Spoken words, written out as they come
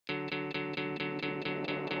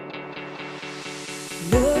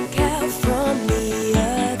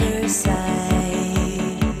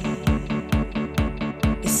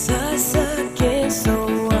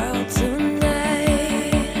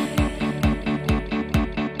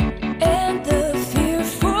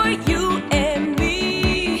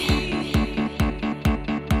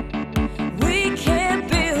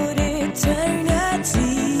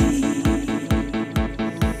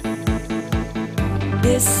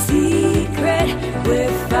secret,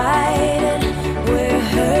 we're fighting, we're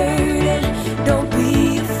hurting, don't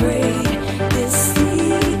be afraid. This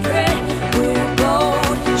secret, we're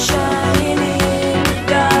gold, shining in the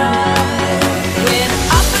dark. When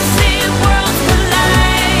opposite worlds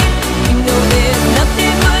collide, you know there's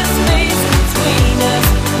nothing but space between us.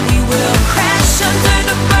 We will crash under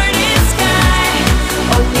the burning sky,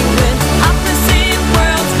 only when opposite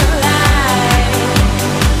worlds collide.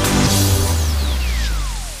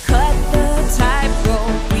 Cut the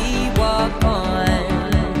tightrope we walk on,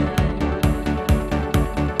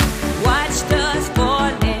 watched us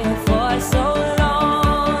falling for so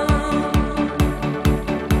long.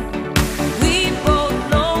 We both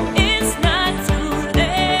know it's not too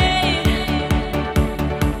late.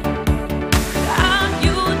 Without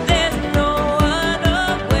you, there's no other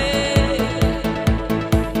way.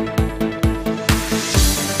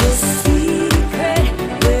 The secret,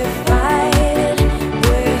 we're fighting,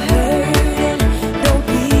 we're hurting, don't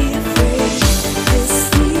be afraid. The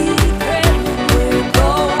secret, we're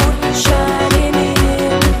gold, shining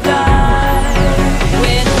in the dark.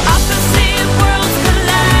 When opposite worlds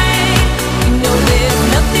collide, you know there's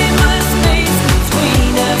nothing but space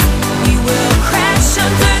between us. We will crash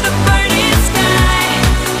under the burning sky,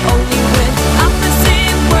 only when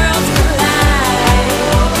opposite worlds collide.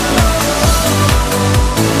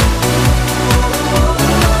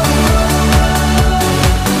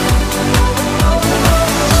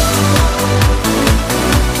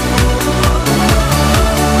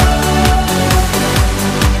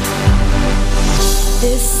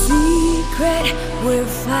 This secret, we're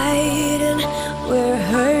fighting, we're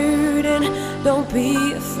hurting, don't be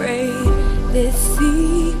afraid. This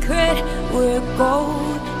secret, we're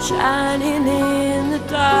gold, shining in the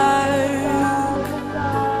dark.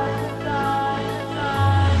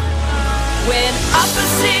 When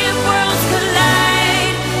opposite worlds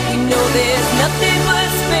collide, we know there's nothing but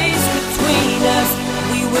space between us.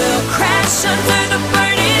 We will crash under the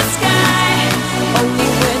burning sky, only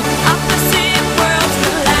when opposite worlds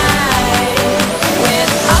collide. When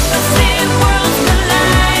opposite worlds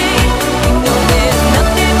collide, we know there's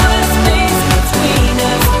nothing but space between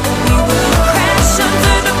us. We will crash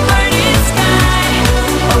under the burning sky,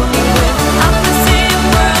 only when opposite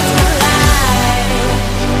worlds collide.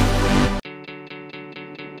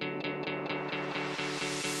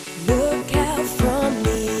 Look out from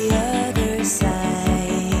the other side.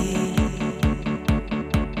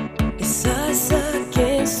 It's us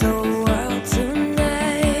against the world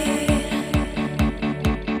tonight.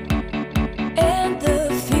 And the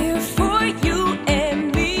fear for you and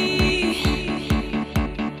me.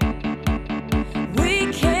 We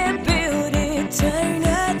can build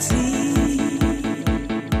eternity.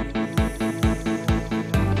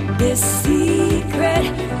 This secret,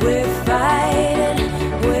 we're fighting,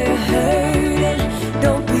 we're hurting,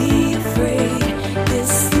 don't be afraid. This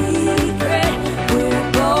secret, we're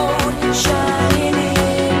gold, shining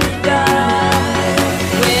in the dark.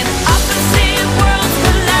 When opposite worlds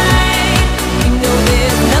collide, you know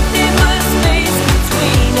there's nothing but space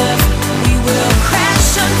between us. We will crash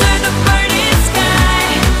under the burning sky,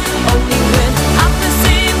 only when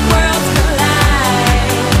opposite worlds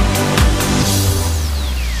collide.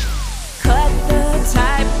 Cut the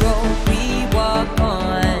tightrope we walk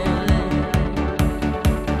on,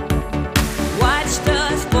 watched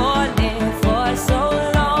us falling for so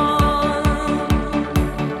long.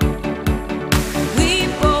 We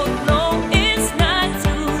both know it's not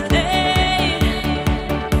too late.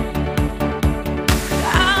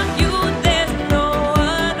 Without you, there's no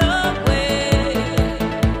other way.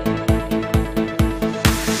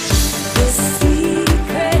 The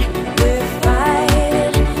secret, we're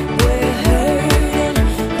fighting, we're hurting,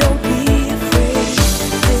 don't be afraid.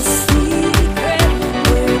 The secret,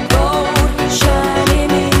 we're gold,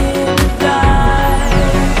 shining in the dark.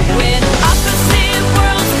 When opposite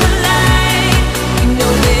worlds collide, you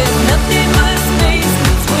know there's nothing but space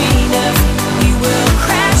between us. We will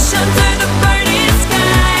crash under the burning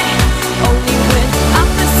sky, only when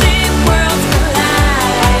opposite worlds collide.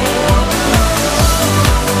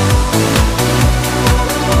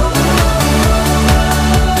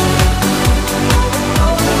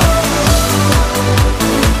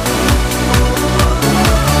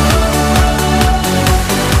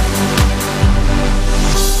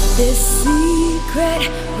 This secret,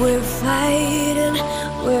 we're fighting,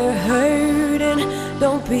 we're hurting,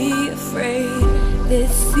 don't be afraid.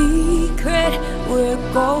 This secret, we're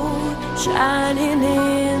gold, shining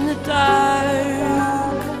in the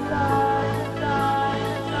dark.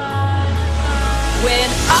 When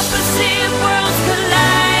opposite worlds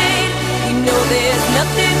collide, you know there's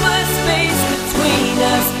nothing but space between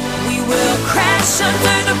us.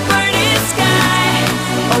 under